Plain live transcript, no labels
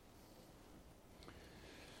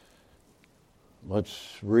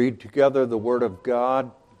Let's read together the Word of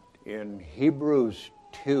God in Hebrews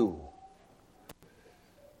 2.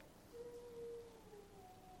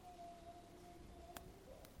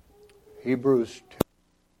 Hebrews 2.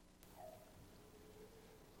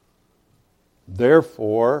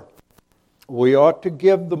 Therefore, we ought to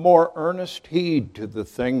give the more earnest heed to the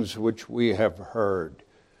things which we have heard,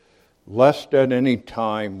 lest at any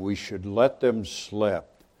time we should let them slip.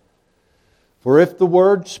 For if the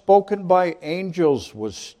word spoken by angels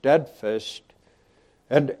was steadfast,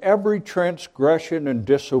 and every transgression and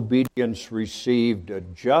disobedience received a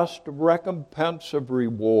just recompense of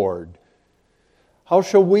reward, how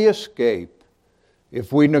shall we escape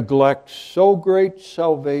if we neglect so great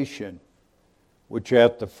salvation, which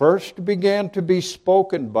at the first began to be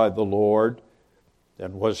spoken by the Lord,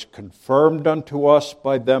 and was confirmed unto us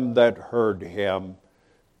by them that heard him,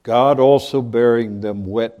 God also bearing them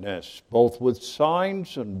witness, both with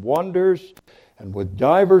signs and wonders, and with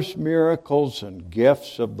divers miracles and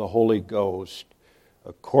gifts of the Holy Ghost,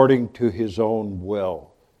 according to his own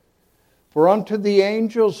will. For unto the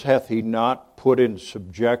angels hath he not put in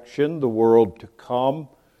subjection the world to come,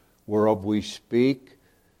 whereof we speak,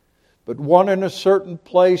 but one in a certain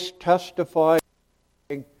place testified,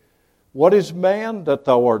 What is man that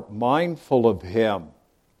thou art mindful of him,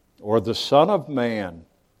 or the Son of man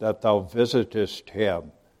that thou visitest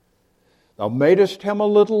him? Thou madest him a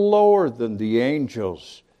little lower than the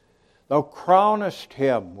angels. Thou crownest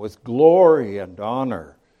him with glory and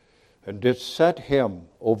honor, and didst set him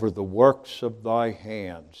over the works of thy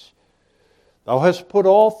hands. Thou hast put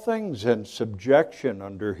all things in subjection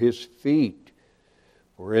under his feet.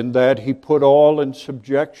 For in that he put all in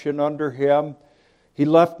subjection under him, he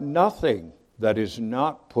left nothing that is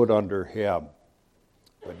not put under him.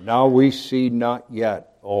 But now we see not yet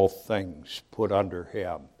all things put under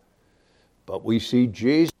him. But we see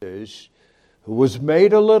Jesus, who was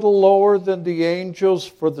made a little lower than the angels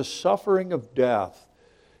for the suffering of death,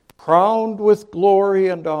 crowned with glory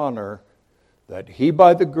and honor, that he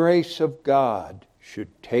by the grace of God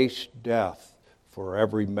should taste death for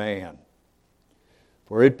every man.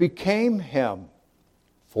 For it became him,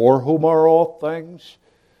 for whom are all things,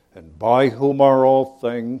 and by whom are all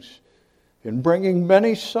things, in bringing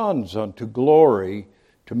many sons unto glory,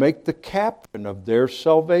 to make the captain of their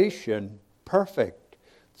salvation perfect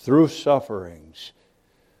through sufferings.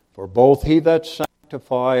 For both he that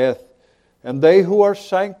sanctifieth and they who are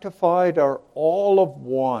sanctified are all of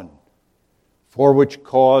one, for which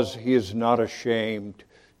cause he is not ashamed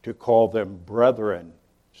to call them brethren,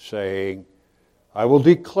 saying, I will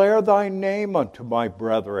declare thy name unto my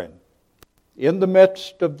brethren. In the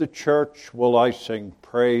midst of the church will I sing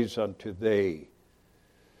praise unto thee.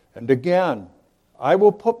 And again, I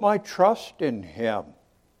will put my trust in him.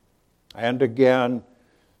 And again,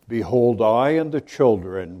 behold, I and the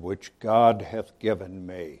children which God hath given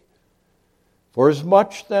me. For as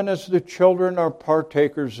much then as the children are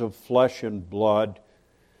partakers of flesh and blood,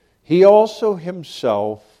 he also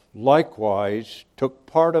himself likewise took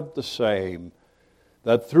part of the same,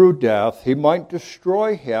 that through death he might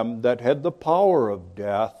destroy him that had the power of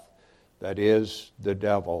death, that is, the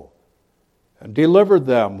devil, and deliver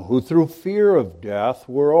them who through fear of death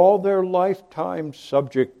were all their lifetime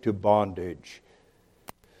subject to bondage.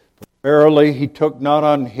 For verily he took not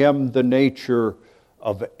on him the nature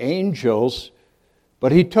of angels,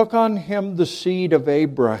 but he took on him the seed of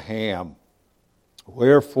Abraham.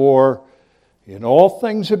 Wherefore, in all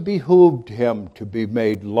things it behooved him to be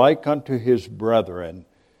made like unto his brethren,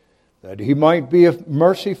 that he might be a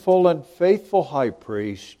merciful and faithful high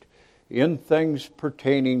priest in things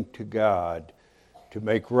pertaining to God, to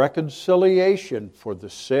make reconciliation for the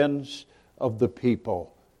sins of the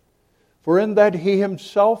people. For in that he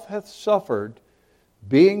himself hath suffered,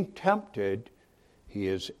 being tempted, he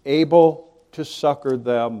is able to succor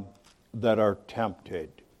them that are tempted.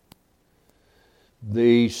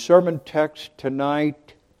 The sermon text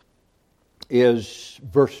tonight is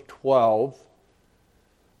verse 12.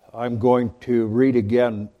 I'm going to read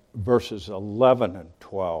again verses 11 and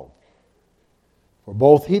 12. For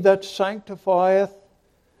both he that sanctifieth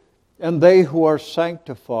and they who are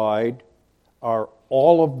sanctified are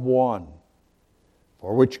all of one,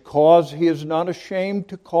 for which cause he is not ashamed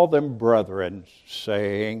to call them brethren,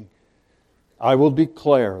 saying, I will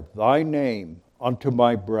declare thy name unto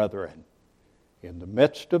my brethren. In the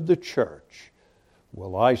midst of the church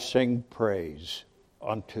will I sing praise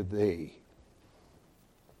unto thee.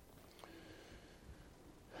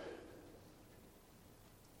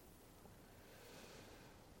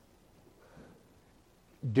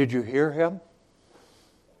 Did you hear him?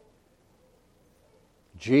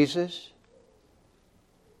 Jesus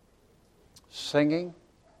singing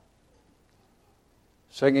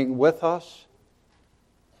with us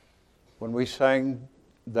when we sang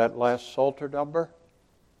that last Psalter number?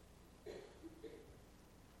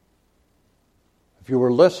 If you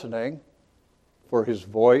were listening for his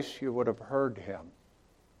voice, you would have heard him.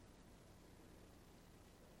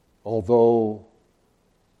 Although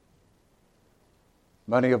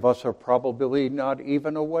many of us are probably not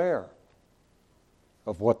even aware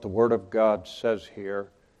of what the Word of God says here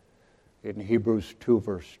in Hebrews 2,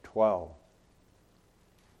 verse 12.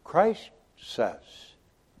 Christ says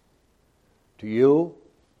to you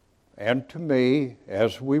and to me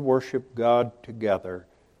as we worship God together,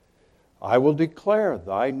 I will declare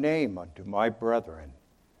thy name unto my brethren.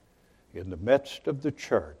 In the midst of the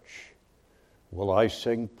church will I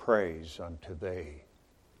sing praise unto thee.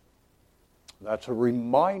 That's a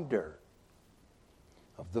reminder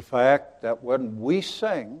of the fact that when we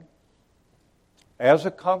sing as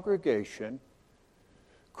a congregation,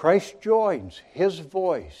 Christ joins his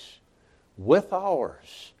voice with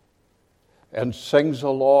ours and sings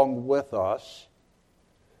along with us.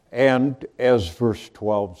 And as verse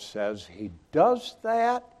 12 says, he does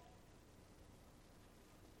that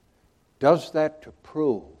to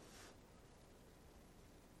prove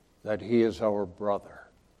that he is our brother.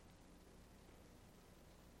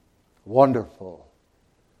 Wonderful,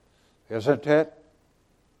 isn't it?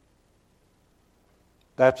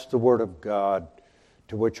 That's the Word of God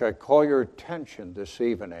to which I call your attention this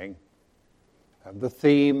evening. And the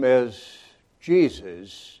theme is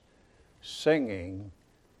Jesus singing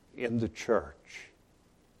in the church.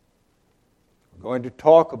 We're going to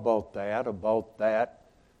talk about that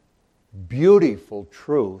beautiful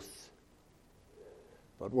truth.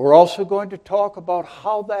 But we're also going to talk about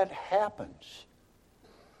how that happens.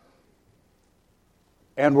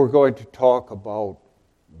 And we're going to talk about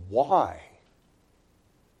why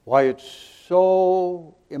it's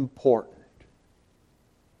so important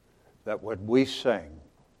that when we sing,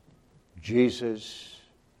 Jesus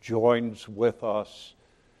joins with us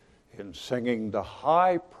in singing the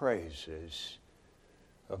high praises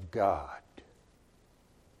of God.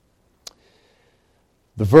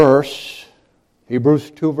 The verse,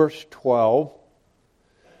 Hebrews 2, verse 12,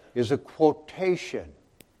 is a quotation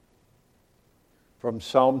from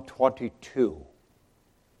Psalm 22.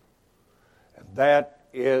 And that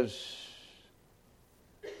is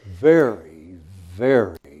very,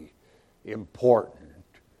 very important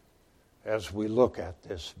as we look at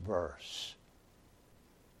this verse.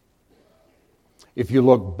 If you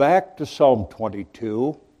look back to Psalm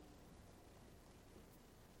 22,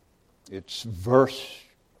 it's verse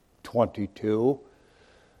 22,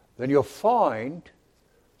 then you'll find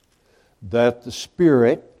that the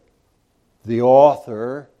Spirit, the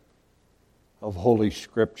author of Holy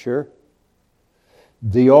Scripture,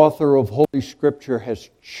 has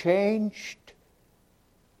changed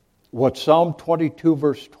what Psalm 22,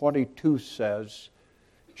 verse 22 says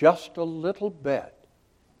just a little bit.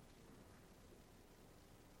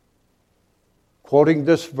 Quoting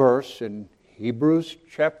this verse in Hebrews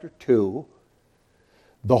chapter 2,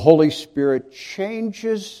 the Holy Spirit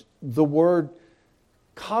changes the word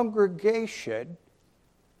congregation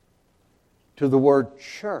to the word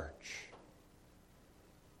church.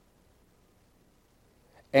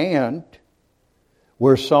 And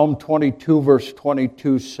where Psalm 22, verse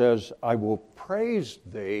 22 says, I will praise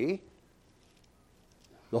thee,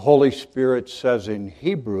 the Holy Spirit says in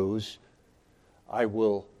Hebrews, I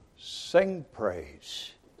will sing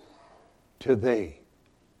praise to thee.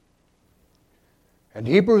 And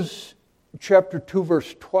Hebrews chapter 2,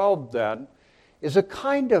 verse 12 then is a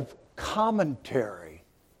kind of commentary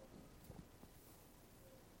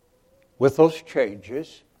with those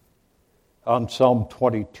changes on Psalm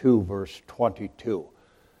 22, verse 22.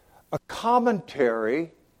 A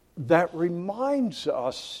commentary that reminds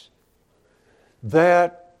us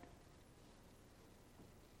that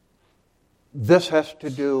this has to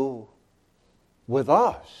do with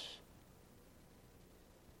us.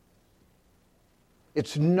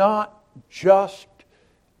 It's not just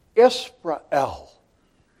Israel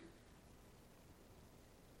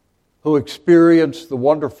who experienced the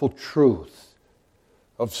wonderful truth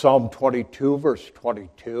of Psalm 22, verse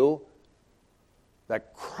 22,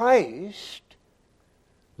 that Christ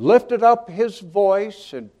lifted up his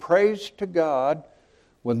voice and praised to God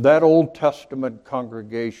when that Old Testament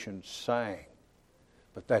congregation sang,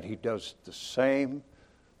 but that he does the same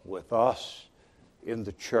with us in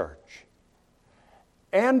the church.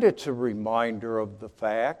 And it's a reminder of the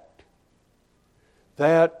fact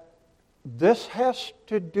that this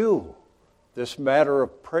matter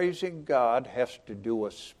of praising God has to do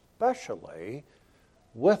especially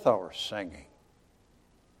with our singing.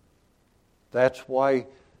 That's why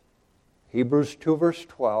Hebrews 2 verse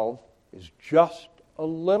 12 is just a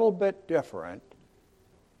little bit different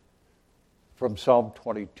from Psalm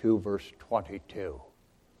 22 verse 22.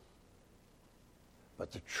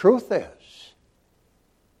 But the truth is,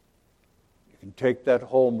 you can take that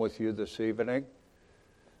home with you this evening.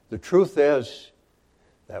 The truth is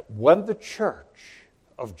that when the church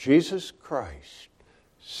of Jesus Christ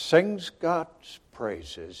sings God's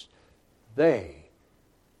praises, they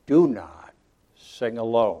do not sing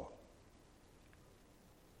alone.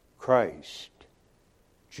 Christ,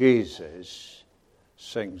 Jesus,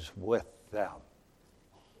 sings with them.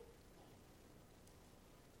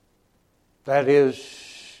 That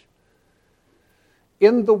is,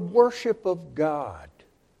 in the worship of God,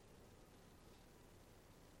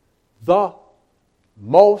 the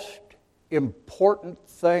most important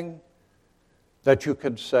thing that you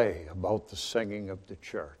can say about the singing of the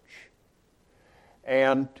church.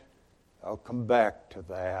 And I'll come back to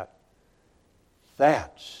that.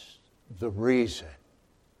 That's the reason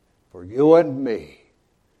for you and me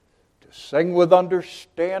to sing with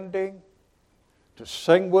understanding, to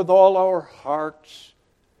sing with all our hearts,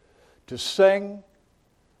 to sing,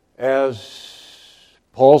 as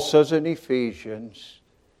Paul says in Ephesians,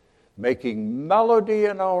 making melody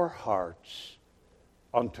in our hearts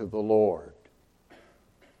unto the Lord.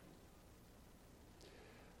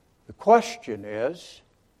 The question is,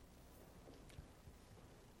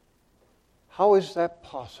 how is that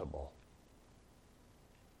possible?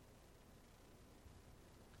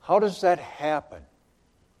 How does that happen?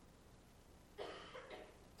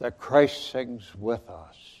 That Christ sings with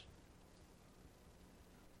us.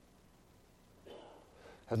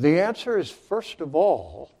 And the answer is, first of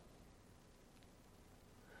all,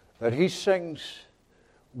 that he sings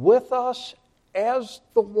with us as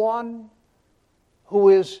the one who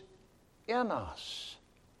is in us.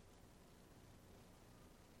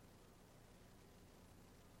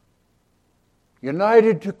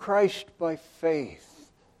 United to Christ by faith.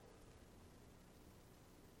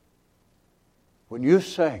 When you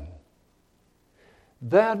sing,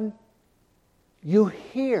 then you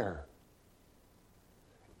hear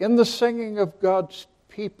in the singing of God's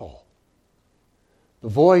people the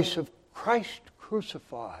voice of Christ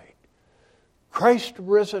crucified, Christ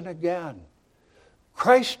risen again,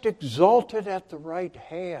 Christ exalted at the right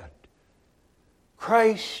hand,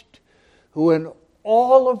 Christ who in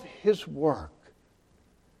all of his work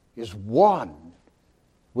is one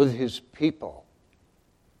with his people.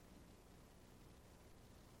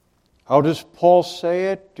 How does Paul say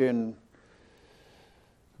it in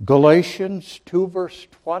Galatians 2 verse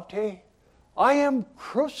 20? I am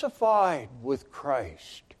crucified with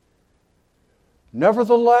Christ.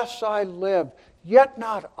 Nevertheless I live, yet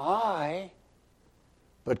not I,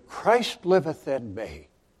 but Christ liveth in me.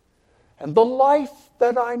 And the life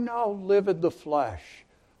that I now live in the flesh,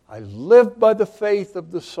 I live by the faith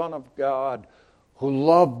of the Son of God, who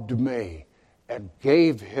loved me and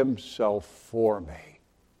gave himself for me.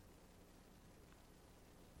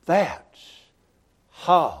 That's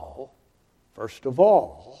how, first of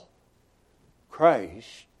all,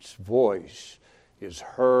 Christ's voice is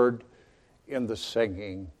heard in the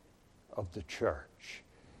singing of the church.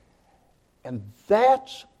 And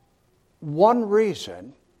that's one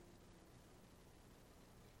reason,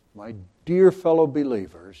 my dear fellow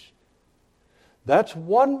believers, that's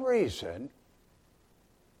one reason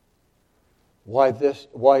why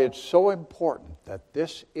it's so important that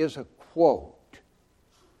this is a quote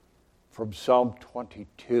from Psalm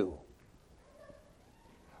 22.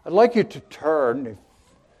 I'd like you to turn, if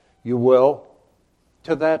you will,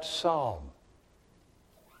 to that psalm.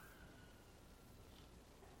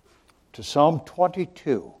 To Psalm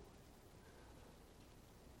 22.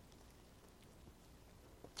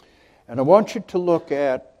 And I want you to look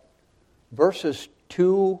at verses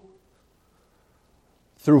 2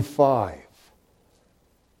 through 5.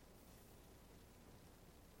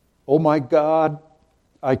 O my God,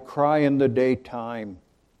 I cry in the daytime,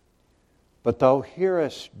 but thou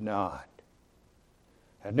hearest not.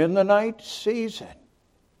 And in the night season,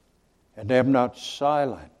 and am not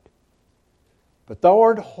silent. But thou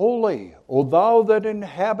art holy, O thou that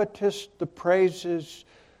inhabitest the praises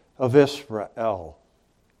of Israel.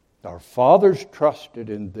 Our fathers trusted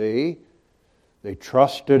in thee. They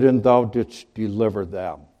trusted, and thou didst deliver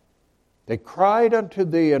them. They cried unto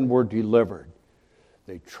thee and were delivered.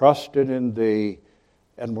 They trusted in thee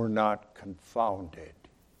and were not confounded.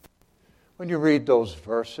 When you read those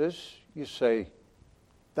verses, you say,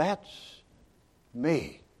 that's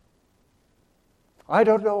me. I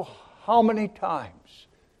don't know how many times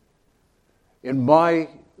in my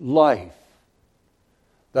life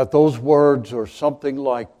that those words or something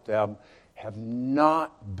like them have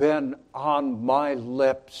not been on my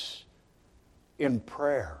lips in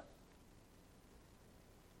prayer.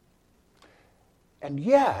 And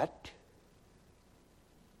yet,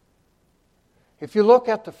 if you look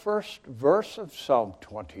at the first verse of Psalm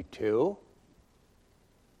 22,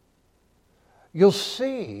 you'll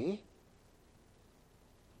see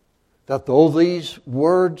that though these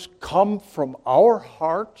words come from our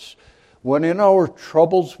hearts, when in our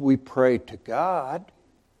troubles we pray to God,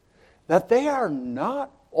 that they are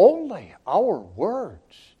not only our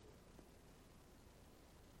words,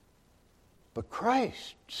 but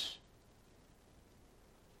Christ's.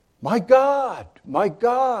 My God,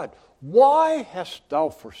 why hast thou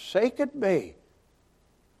forsaken me?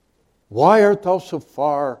 Why art thou so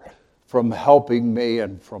far from helping me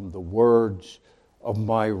and from the words of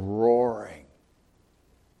my roaring?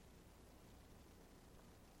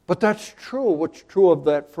 But that's true. What's true of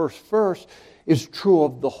that first verse is true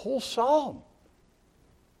of the whole psalm.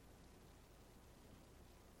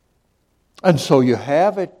 And so you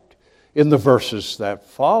have it in the verses that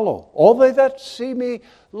follow. All they that see me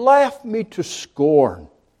laugh me to scorn.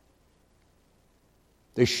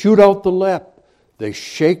 They shoot out the lip. They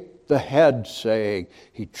shake the head, saying,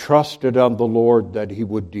 he trusted on the Lord that he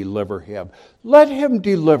would deliver him. Let him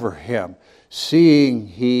deliver him, seeing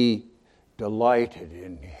he delighted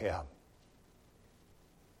in him.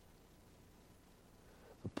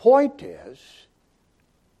 The point is,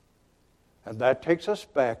 and that takes us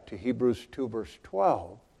back to Hebrews 2 verse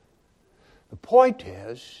 12, the point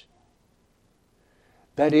is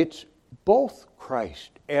that it's both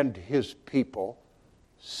Christ and his people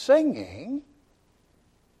singing.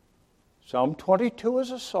 Psalm 22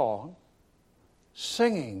 is a song,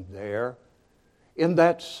 singing there in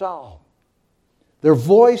that psalm. Their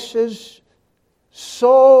voices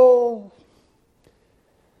so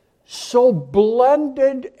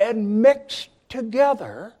blended and mixed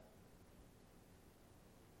together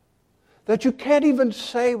that you can't even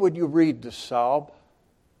say when you read the psalm,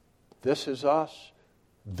 this is us,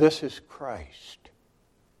 this is Christ.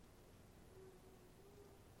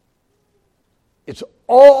 It's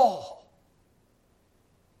all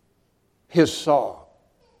his song,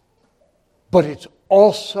 but it's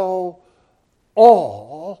also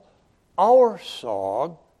all our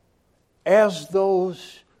song as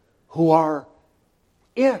those who are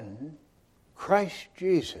in Christ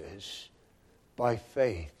Jesus by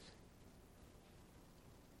faith.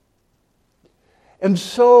 And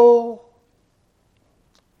so,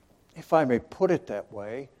 if I may put it that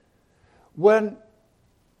way, when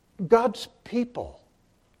God's people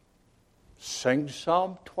sing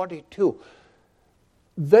Psalm 22,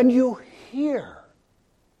 then you hear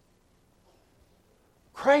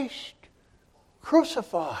Christ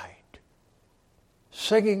crucified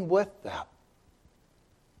singing with them,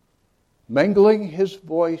 mingling his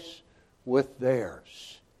voice with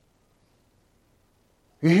theirs.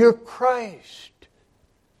 You hear Christ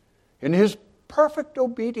in his perfect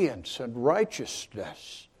obedience and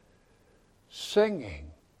righteousness singing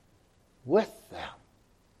with them.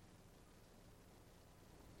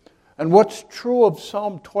 And what's true of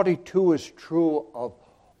Psalm 22 is true of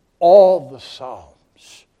all the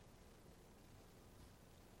Psalms.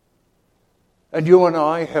 And you and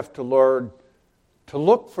I have to learn to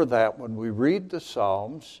look for that when we read the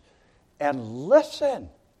Psalms and listen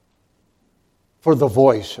for the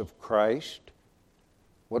voice of Christ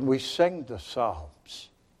when we sing the Psalms.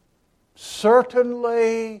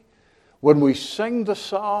 Certainly, when we sing the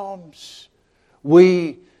Psalms,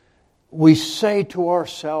 we say to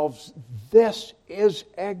ourselves, this is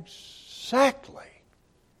exactly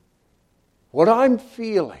what I'm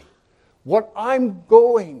feeling, what I'm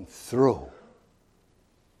going through.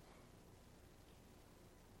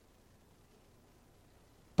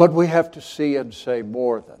 But we have to see and say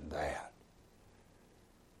more than that.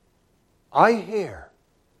 I hear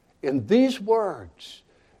in these words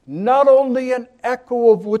not only an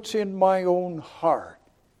echo of what's in my own heart,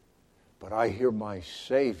 but I hear my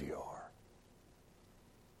Savior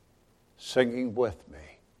singing with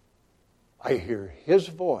me. I hear his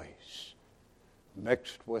voice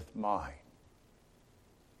mixed with mine.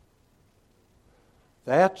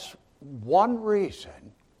 That's one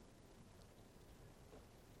reason,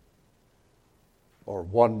 or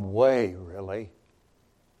one way really,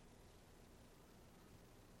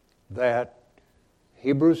 that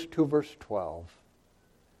Hebrews 2 verse 12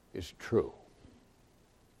 is true.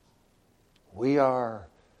 We are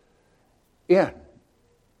in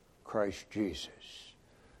Christ Jesus.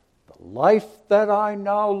 The life that I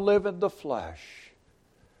now live in the flesh,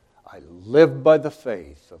 I live by the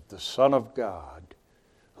faith of the Son of God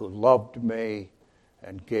who loved me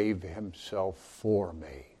and gave himself for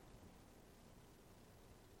me.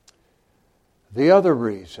 The other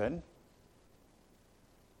reason,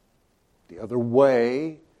 the other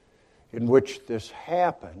way in which this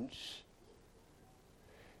happens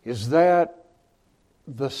is that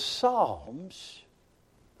the Psalms,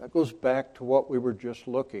 that goes back to what we were just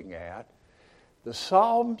looking at, the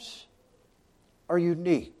Psalms are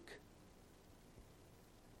unique.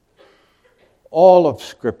 All of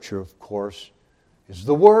Scripture, of course, is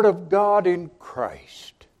the Word of God in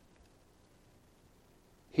Christ.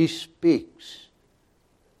 He speaks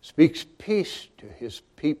peace to his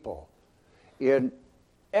people in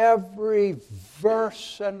every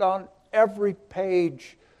verse and on every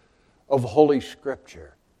page of Holy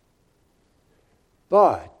Scripture.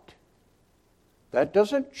 But that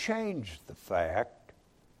doesn't change the fact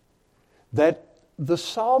that the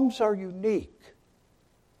Psalms are unique.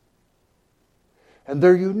 And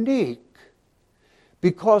they're unique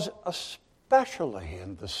because especially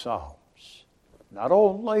in the Psalms, not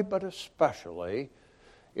only but especially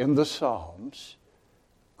in the Psalms,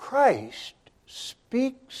 Christ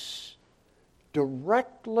speaks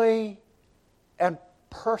directly and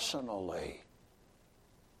personally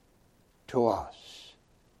to us.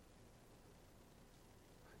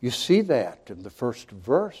 You see that in the first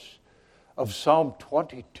verse of Psalm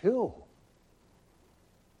 22.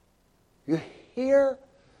 You hear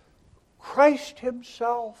Christ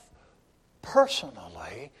himself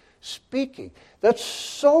personally speaking. That's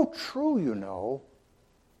so true, you know,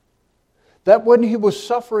 that when he was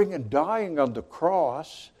suffering and dying on the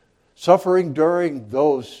cross, suffering during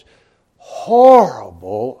those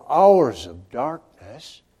horrible hours of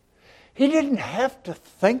darkness, he didn't have to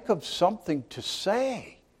think of something to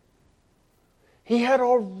say. He had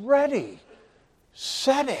already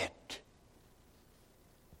said it.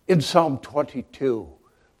 In Psalm 22,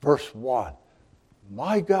 verse 1,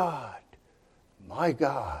 my God,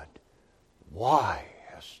 why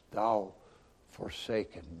hast thou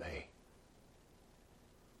forsaken me?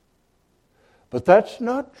 But that's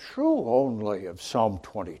not true only of Psalm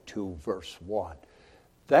 22, verse 1.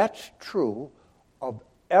 That's true of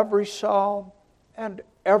every psalm and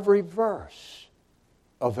every verse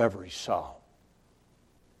of every psalm.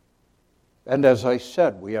 And as I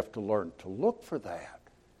said, we have to learn to look for that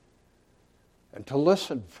and to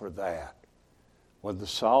listen for that when the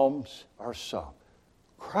psalms are sung.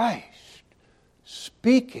 Christ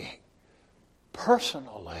speaking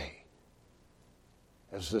personally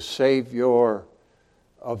as the Savior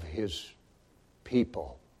of his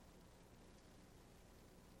people.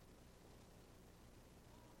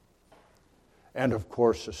 And of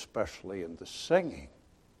course, especially in the singing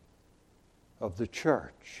of the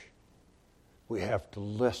church, we have to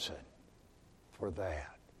listen for that.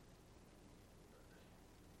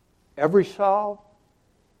 Every psalm,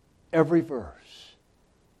 every verse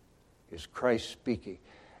is Christ speaking.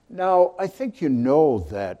 Now, I think you know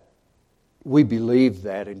that we believe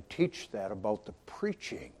that and teach that about the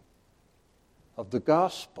preaching of the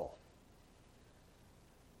gospel.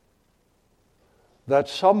 That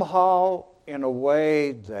somehow, in a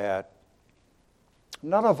way that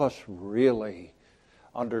none of us really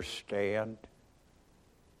understand,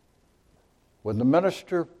 when the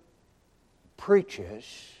minister preaches,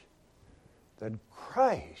 then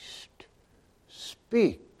Christ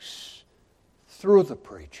speaks through the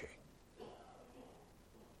preaching.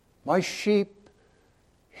 My sheep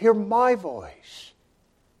hear my voice,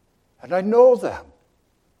 and I know them,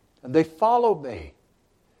 and they follow me,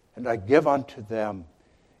 and I give unto them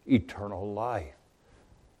eternal life.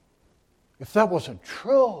 If that wasn't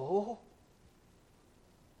true,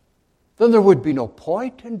 then there would be no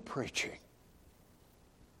point in preaching.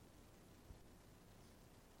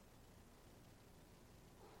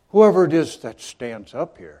 Whoever it is that stands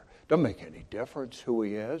up here, doesn't make any difference who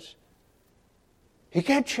he is. He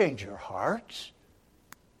can't change your hearts.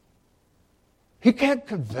 He can't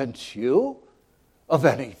convince you of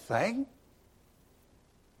anything.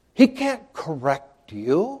 He can't correct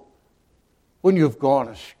you when you've gone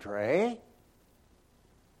astray.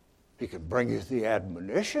 He can bring you the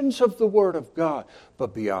admonitions of the Word of God,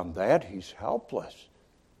 but beyond that, he's helpless.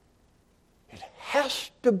 It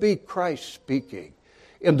has to be Christ speaking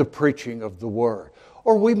in the preaching of the Word,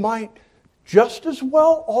 or we might just as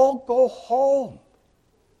well all go home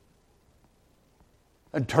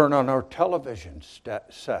and turn on our television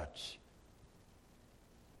sets.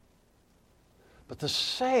 But the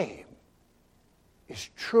same is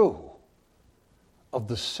true of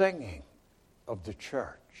the singing of the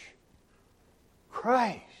church.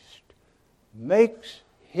 Christ makes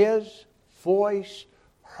His voice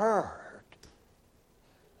heard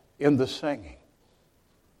in the singing.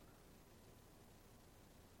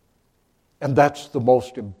 And that's the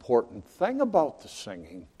most important thing about the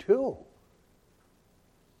singing, too.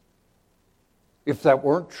 If that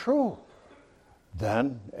weren't true,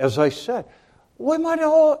 then, as I said, we might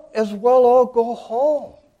as well all go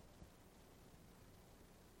home.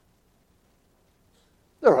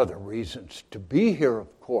 There are other reasons to be here,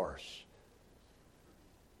 of course.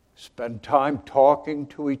 Spend time talking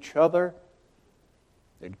to each other,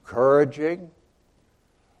 encouraging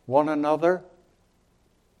one another.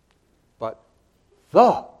 But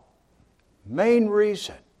the main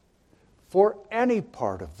reason for any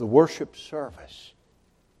part of the worship service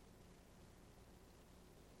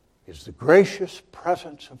is the gracious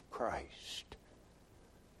presence of Christ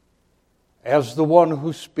as the one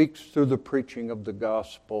who speaks through the preaching of the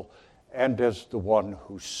gospel and as the one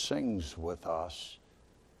who sings with us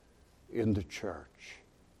in the church.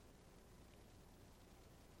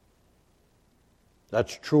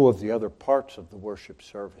 That's true of the other parts of the worship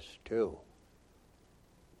service too.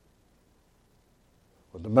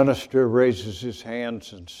 When the minister raises his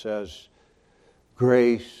hands and says,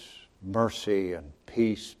 "Grace, mercy, and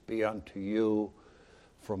peace be unto you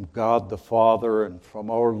from God the Father and from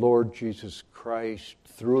our Lord Jesus Christ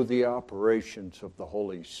through the operations of the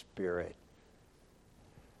Holy Spirit."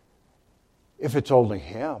 If it's only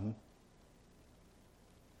Him,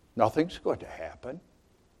 nothing's going to happen.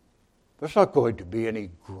 There's not going to be any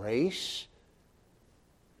grace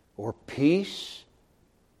or peace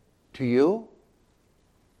to you.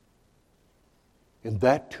 In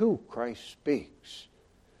that too, Christ speaks.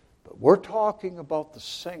 But we're talking about the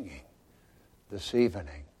singing this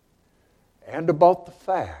evening and about the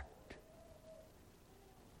fact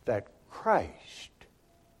that Christ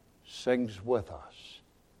sings with us,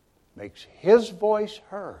 makes His voice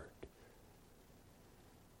heard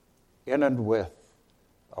in and with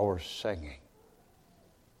our singing.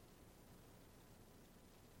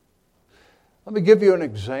 Let me give you an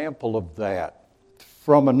example of that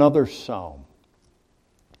from another psalm.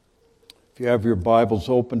 If you have your Bibles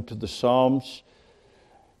open to the Psalms,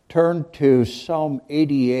 turn to Psalm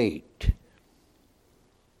 88.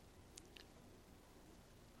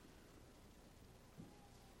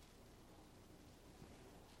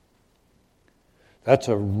 That's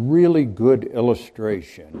a really good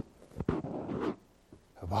illustration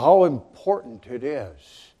of how important it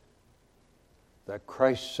is that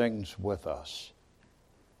Christ sings with us.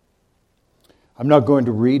 I'm not going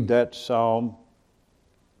to read that psalm.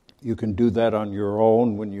 You can do that on your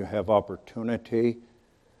own when you have opportunity.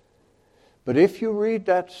 But if you read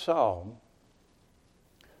that psalm,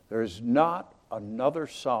 there's not another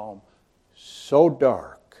psalm so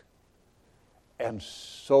dark and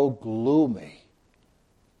so gloomy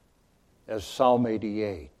as Psalm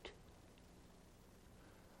 88.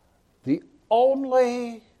 The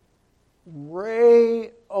only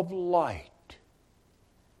ray of light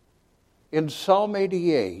in Psalm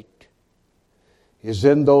 88 is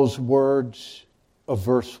in those words of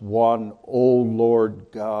verse 1, "O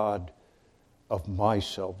Lord God of my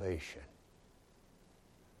salvation."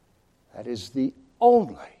 That is the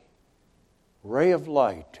only ray of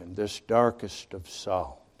light in this darkest of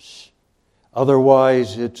psalms.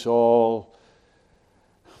 Otherwise, it's all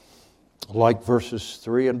like verses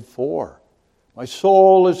 3 and 4. "My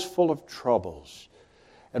soul is full of troubles,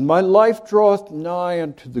 and my life draweth nigh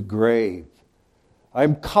unto the grave. I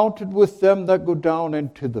am counted with them that go down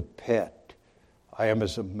into the pit. I am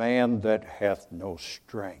as a man that hath no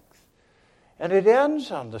strength." And it ends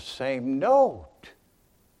on the same note.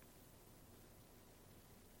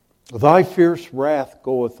 "Thy fierce wrath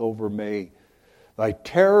goeth over me. Thy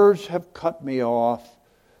terrors have cut me off.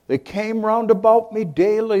 They came round about me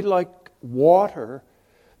daily like water.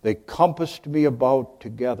 They compassed me about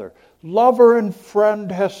together. Lover and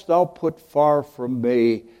friend hast thou put far from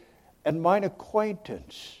me, and mine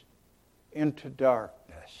acquaintance into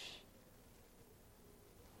darkness."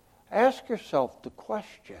 Ask yourself the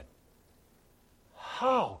question,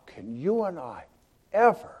 how can you and I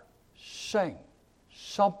ever sing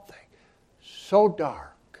something so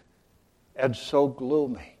dark and so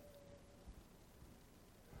gloomy?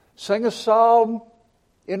 Sing a psalm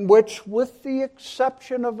in which, with the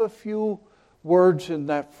exception of a few words in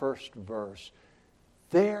that first verse,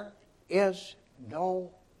 there is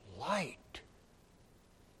no light.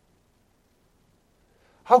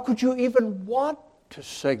 How could you even want to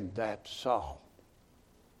sing that psalm?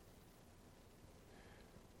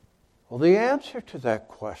 Well, the answer to that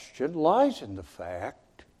question lies in the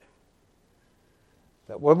fact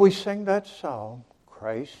that when we sing that psalm,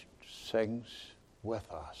 Christ sings with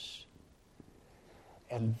us.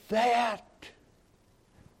 And that,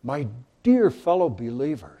 my dear fellow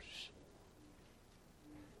believers,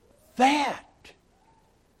 that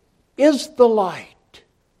is the light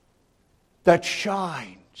that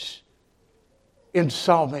shines in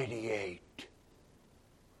Psalm 88.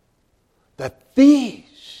 That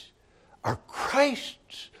these are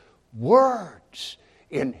Christ's words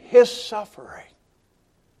in His suffering.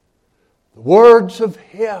 The words of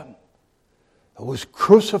Him who was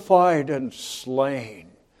crucified and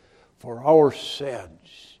slain for our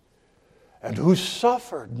sins, and who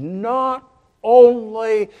suffered not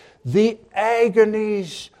only the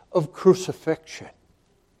agonies of crucifixion,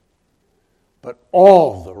 but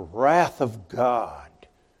all the wrath of God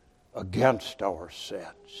against our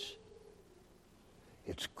sins.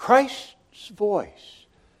 It's Christ's voice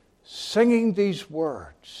singing these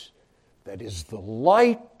words that is the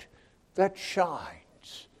light that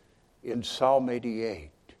shines in Psalm 88.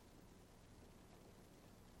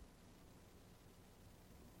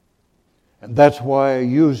 And that's why I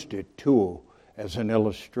used it too as an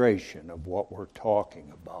illustration of what we're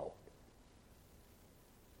talking about.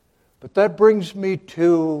 But that brings me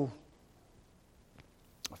to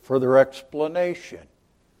a further explanation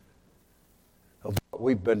of what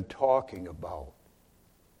we've been talking about.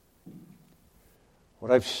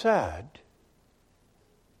 What I've said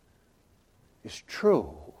is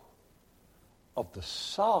true of the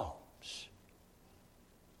Psalms.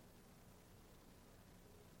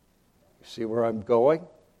 You see where I'm going?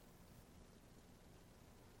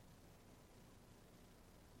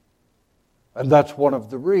 And that's one of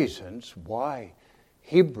the reasons why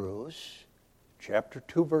Hebrews chapter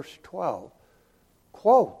 2 verse 12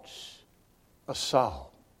 quotes a psalm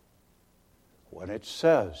when it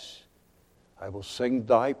says, I will sing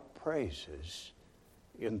thy praises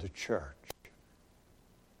in the church.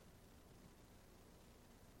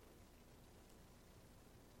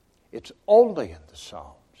 It's only in the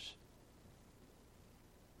Psalms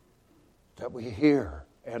that we hear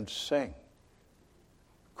and sing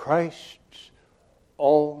Christ's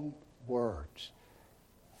own words.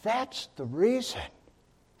 That's the reason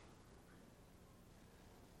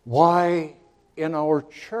why in our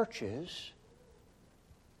churches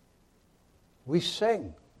we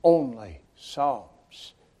sing only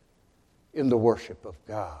psalms in the worship of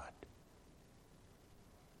God.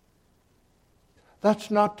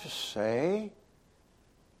 That's not to say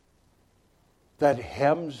that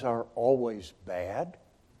hymns are always bad.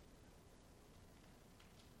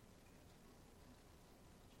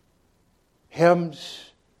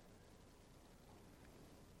 Hymns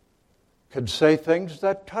can say things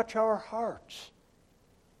that touch our hearts.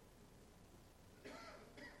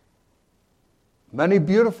 Many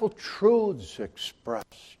beautiful truths expressed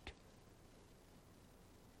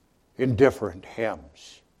in different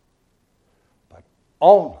hymns. But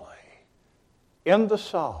only in the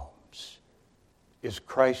Psalms is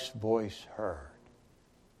Christ's voice heard.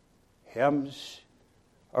 Hymns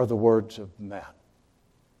are the words of men.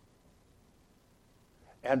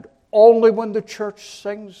 And only when the church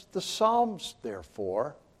sings the Psalms,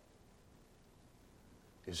 therefore,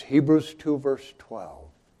 is Hebrews 2 verse 12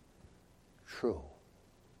 true.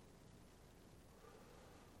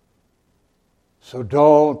 So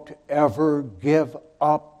don't ever give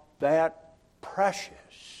up that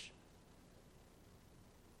precious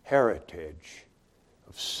heritage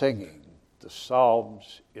of singing the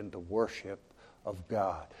Psalms in the worship of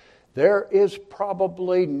God. There is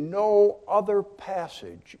probably no other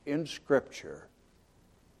passage in Scripture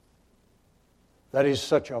that is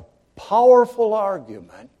such a powerful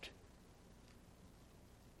argument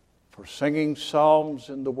for singing psalms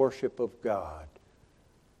in the worship of God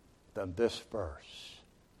than this verse.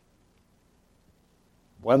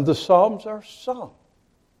 When the psalms are sung,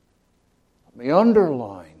 let me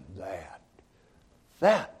underline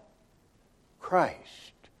that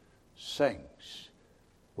Christ sings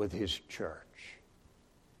with His church.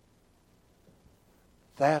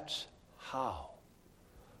 That's how.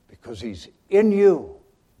 Because He's in you.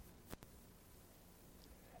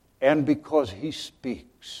 And because He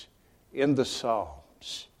speaks in the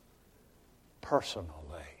Psalms personally.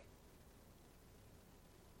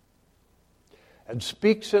 And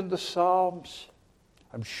speaks in the Psalms,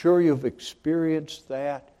 I'm sure you've experienced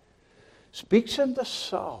that, speaks in the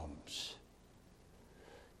Psalms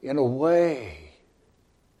in a way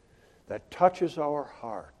that touches our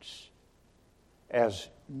hearts as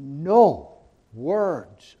no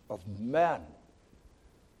words of men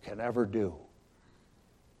can ever do.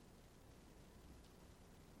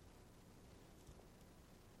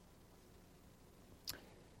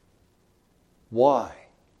 Why?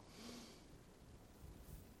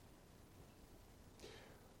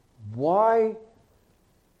 Why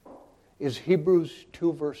is Hebrews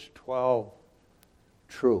 2 verse 12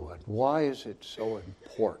 true? And why is it so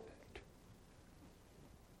important?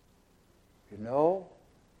 You know,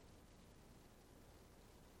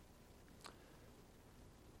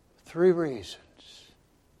 3 reasons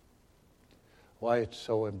why it's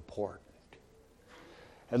so important.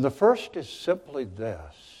 And the first is simply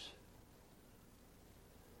this,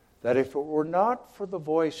 that if it were not for the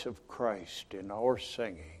voice of Christ in our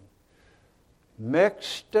singing,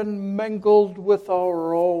 mixed and mingled with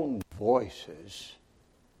our own voices,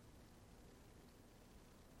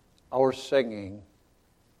 our singing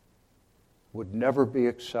would never be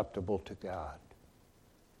acceptable to God.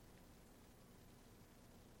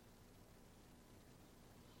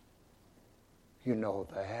 You know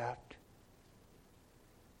that.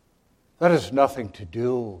 That has nothing to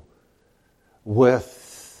do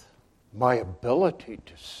with my ability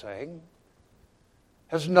to sing.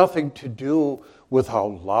 Has nothing to do with how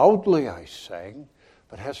loudly I sing,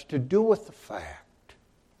 but has to do with the fact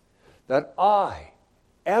that I,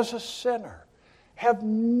 as a sinner, have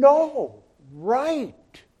no right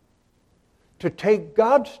to take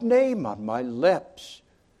God's name on my lips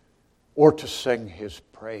or to sing His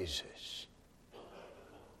praises.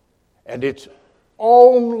 And it's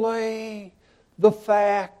only the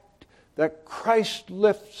fact that Christ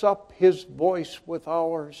lifts up His voice with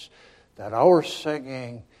ours that our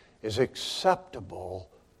singing is acceptable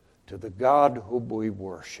to the God whom we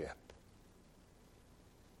worship.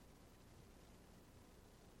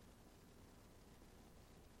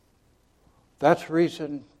 That's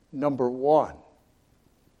reason number 1.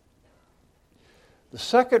 The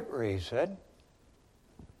second reason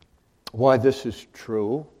why this is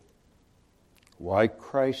true, why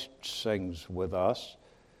Christ sings with us,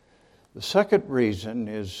 the second reason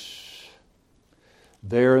is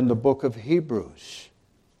there in the book of Hebrews,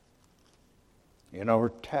 in our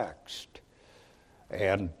text,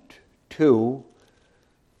 and 2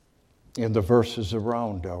 in the verses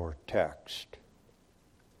around our text.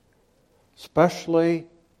 Especially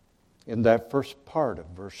in that first part of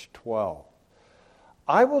verse 12.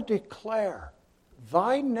 I will declare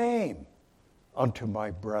thy name unto my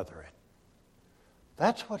brethren.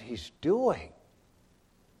 That's what he's doing.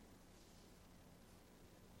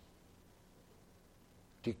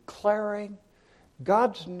 Declaring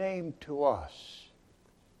God's name to us.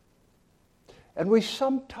 And we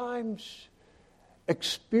sometimes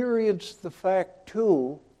experience the fact,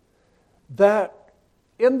 too, that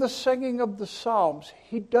in the singing of the Psalms,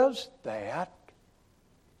 he does that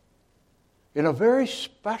in a very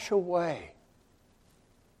special way.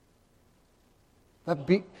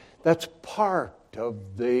 That's part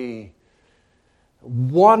of the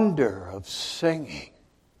wonder of singing.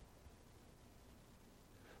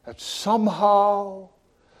 That somehow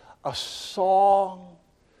a song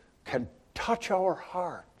can touch our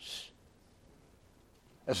hearts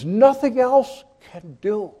as nothing else can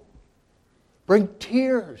do. Bring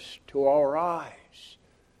tears to our eyes.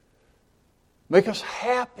 Make us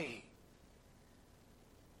happy.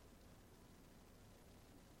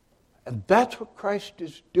 And that's what Christ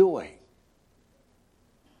is doing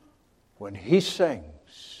when he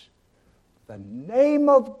sings the name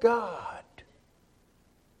of God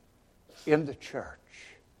in the church.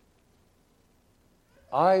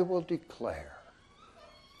 I will declare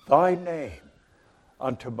thy name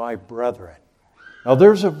unto my brethren. Now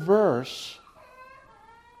there's a verse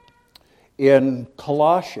in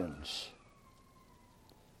Colossians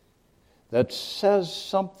that says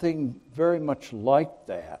something very much like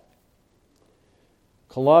that.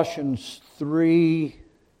 Colossians 3,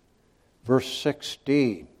 verse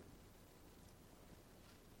 16,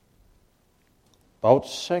 about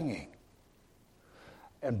singing.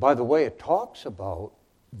 And by the way, it talks about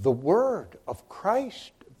the word of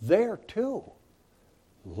Christ there too.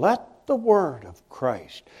 Let the word of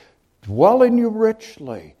Christ dwell in you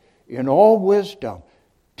richly, in all wisdom,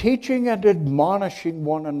 teaching and admonishing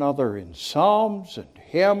one another in psalms and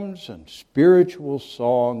hymns and spiritual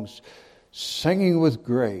songs, singing with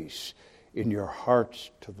grace in your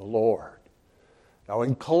hearts to the Lord. Now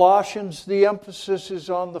in Colossians, the emphasis is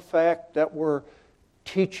on the fact that we're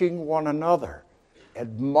teaching one another,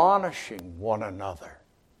 admonishing one another.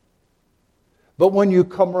 But when you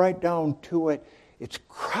come right down to it, it's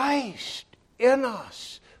Christ in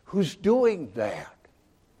us who's doing that.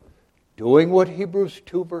 Doing what Hebrews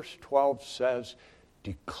 2 verse 12 says,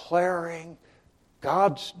 declaring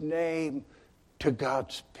God's name to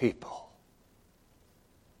God's people.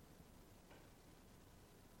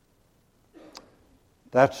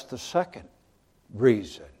 That's the second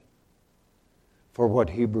reason for what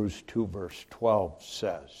Hebrews 2 verse 12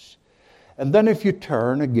 says. And then if you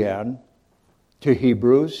turn again to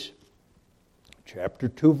Hebrews chapter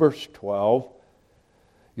 2, verse 12,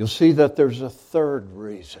 you'll see that there's a third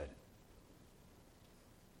reason.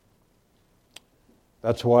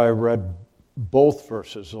 That's why I read both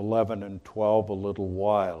verses 11 and 12 a little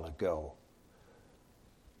while ago.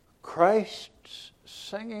 Christ's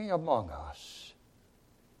singing among us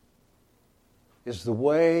is the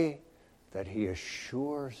way that he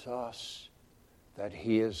assures us that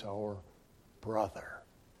he is our brother.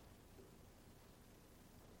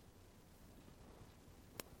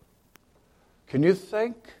 Can you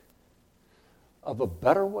think of a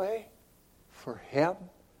better way for him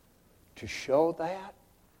to show that?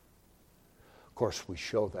 Of course, we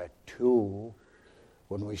show that too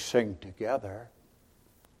when we sing together.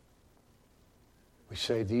 We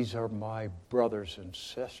say, these are my brothers and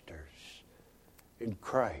sisters in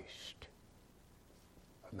Christ.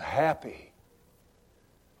 I'm happy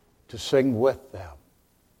to sing with them,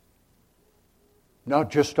 not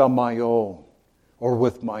just on my own or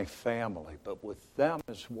with my family, but with them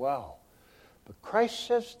as well. But Christ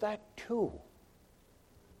says that too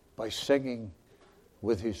by singing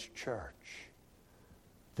with his church.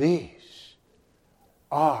 These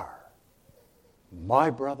are my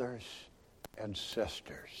brothers and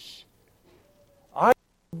sisters. I'm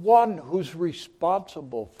the one who's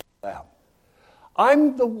responsible for them.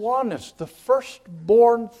 I'm the one as the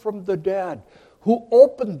firstborn from the dead who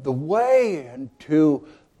opened the way into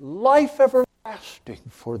life everlasting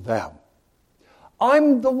for them.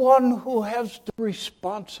 I'm the one who has the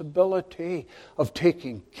responsibility of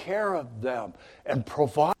taking care of them and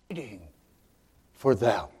providing for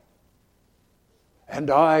them.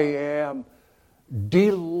 And I am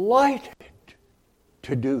delighted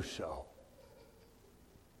to do so.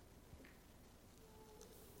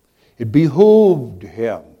 It behooved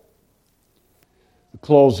him. The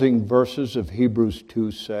closing verses of Hebrews 2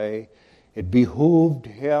 say, it behooved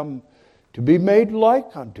him to be made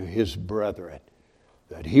like unto his brethren,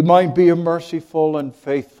 that he might be a merciful and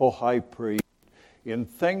faithful high priest in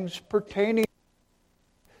things pertaining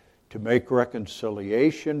to make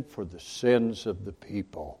reconciliation for the sins of the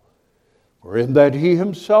people. For in that he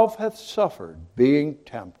himself hath suffered, being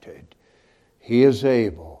tempted, he is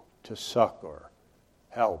able to succor,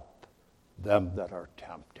 help them that are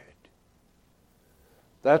tempted.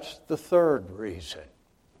 That's the third reason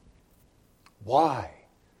why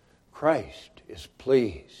Christ is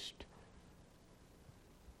pleased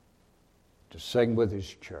to sing with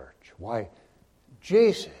his church. Why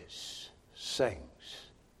Jesus sings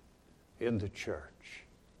in the church.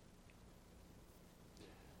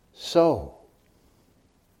 So,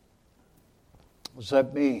 what does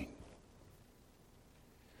that mean?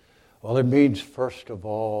 Well, it means, first of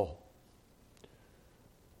all,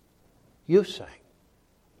 you sing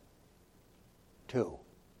too.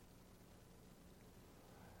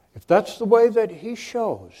 If that's the way that he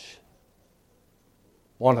shows,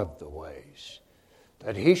 one of the ways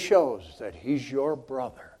that he shows that he's your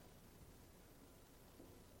brother,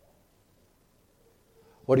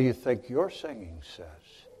 what do you think your singing says?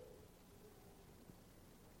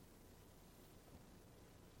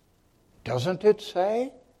 Doesn't it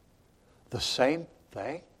say the same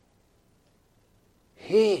thing?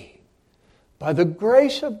 He, by the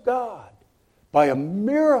grace of God, by a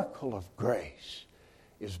miracle of grace,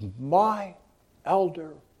 is my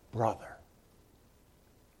elder brother.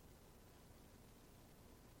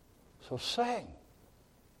 So sing.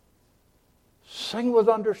 Sing with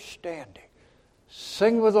understanding.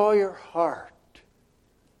 Sing with all your heart.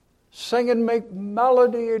 Sing and make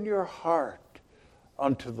melody in your heart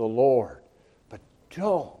unto the Lord. But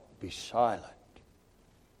don't be silent.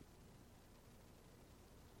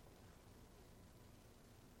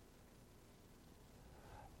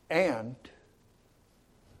 And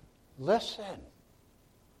listen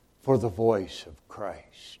for the voice of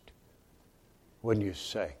Christ when you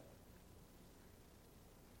sing.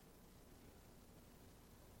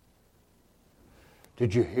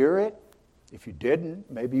 Did you hear it? If you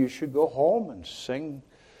didn't, maybe you should go home and sing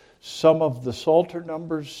some of the Psalter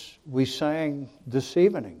numbers we sang this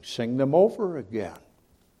evening. Sing them over again.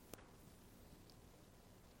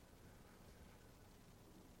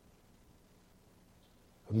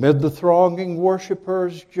 Amid the thronging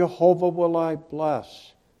worshipers, Jehovah will I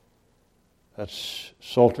bless. That's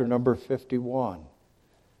Psalter number 51.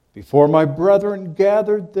 Before my brethren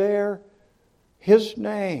gathered there, his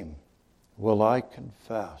name will I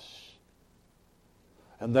confess.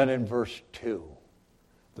 And then in verse 2,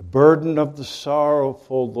 the burden of the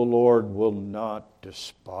sorrowful the Lord will not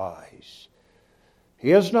despise.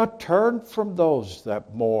 He has not turned from those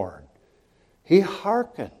that mourn. He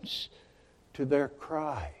hearkens to their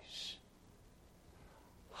cries.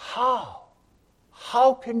 How?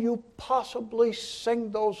 How can you possibly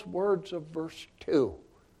sing those words of verse 2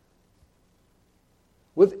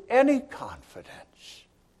 with any confidence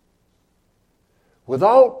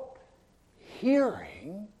without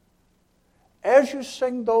hearing, as you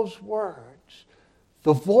sing those words,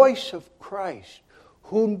 the voice of Christ,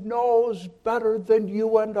 who knows better than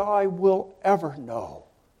you and I will ever know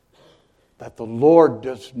that the Lord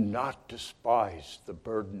does not despise the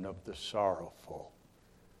burden of the sorrowful,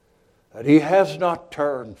 that he has not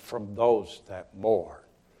turned from those that mourn,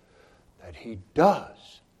 that he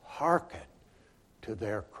does hearken to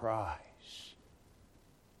their cries.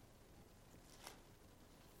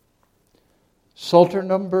 Psalter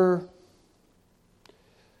number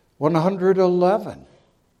 111.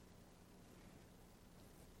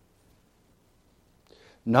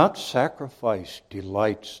 Not sacrifice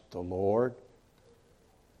delights the Lord,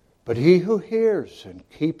 but he who hears and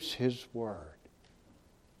keeps his word.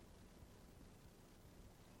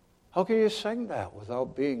 How can you sing that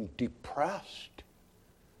without being depressed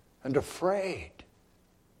and afraid?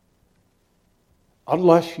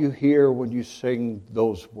 Unless you hear, when you sing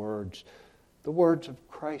those words, the words of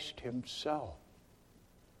Christ himself,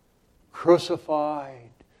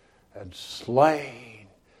 crucified and slain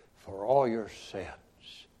for all your sins.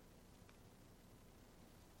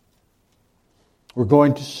 We're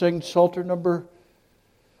going to sing Psalter number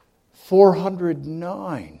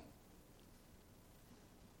 409.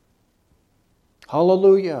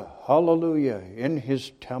 Hallelujah, hallelujah. In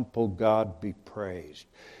his temple God be praised.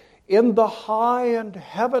 In the high and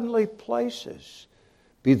heavenly places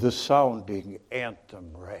be the sounding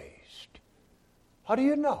anthem raised. How do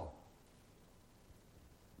you know?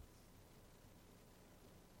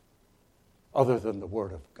 Other than the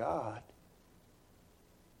Word of God.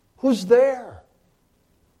 Who's there?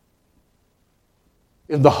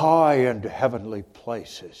 In the high and heavenly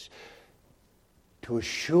places to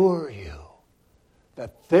assure you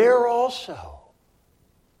that there also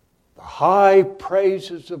the high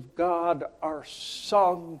praises of God are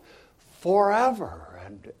sung forever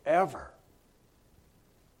and ever.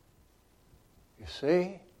 You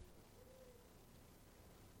see?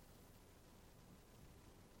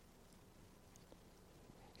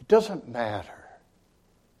 It doesn't matter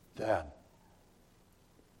then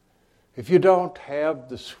if you don't have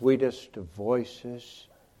the sweetest of voices.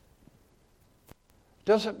 It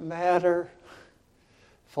doesn't matter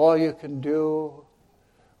if all you can do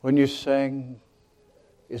when you sing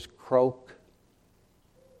is croak.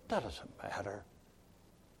 That doesn't matter.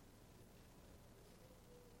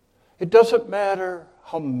 It doesn't matter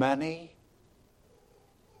how many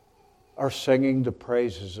are singing the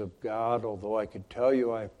praises of God, although I can tell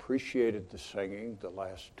you I appreciated the singing the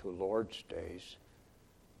last 2 Lord's days.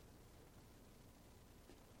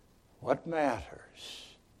 What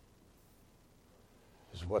matters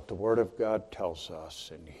is what the Word of God tells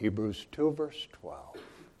us in Hebrews 2, verse 12.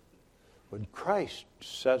 When Christ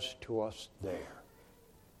says to us there,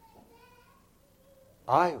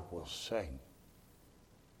 I will sing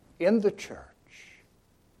in the church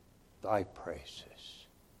thy praises.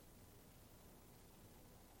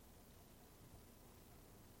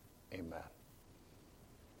 Amen.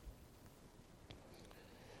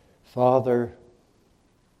 Father,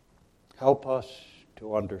 help us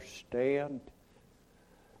to understand.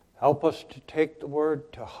 Help us to take the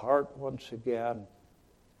word to heart once again.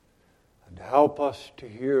 And help us to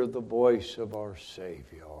hear the voice of our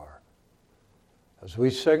Savior as we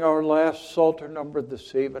sing our last Psalter number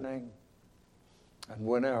this evening and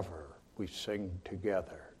whenever we sing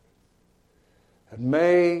together. And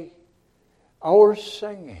may our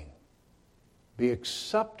singing be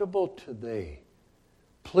acceptable to Thee,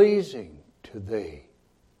 pleasing to Thee,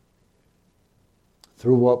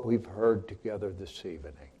 through what we've heard together this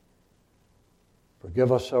evening.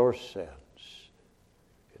 Forgive us our sins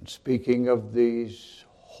in speaking of these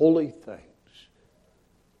holy things.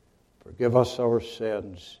 Forgive us our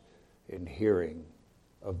sins in hearing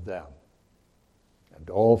of them. And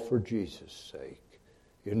all for Jesus' sake,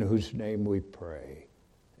 in whose name we pray.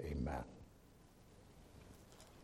 Amen.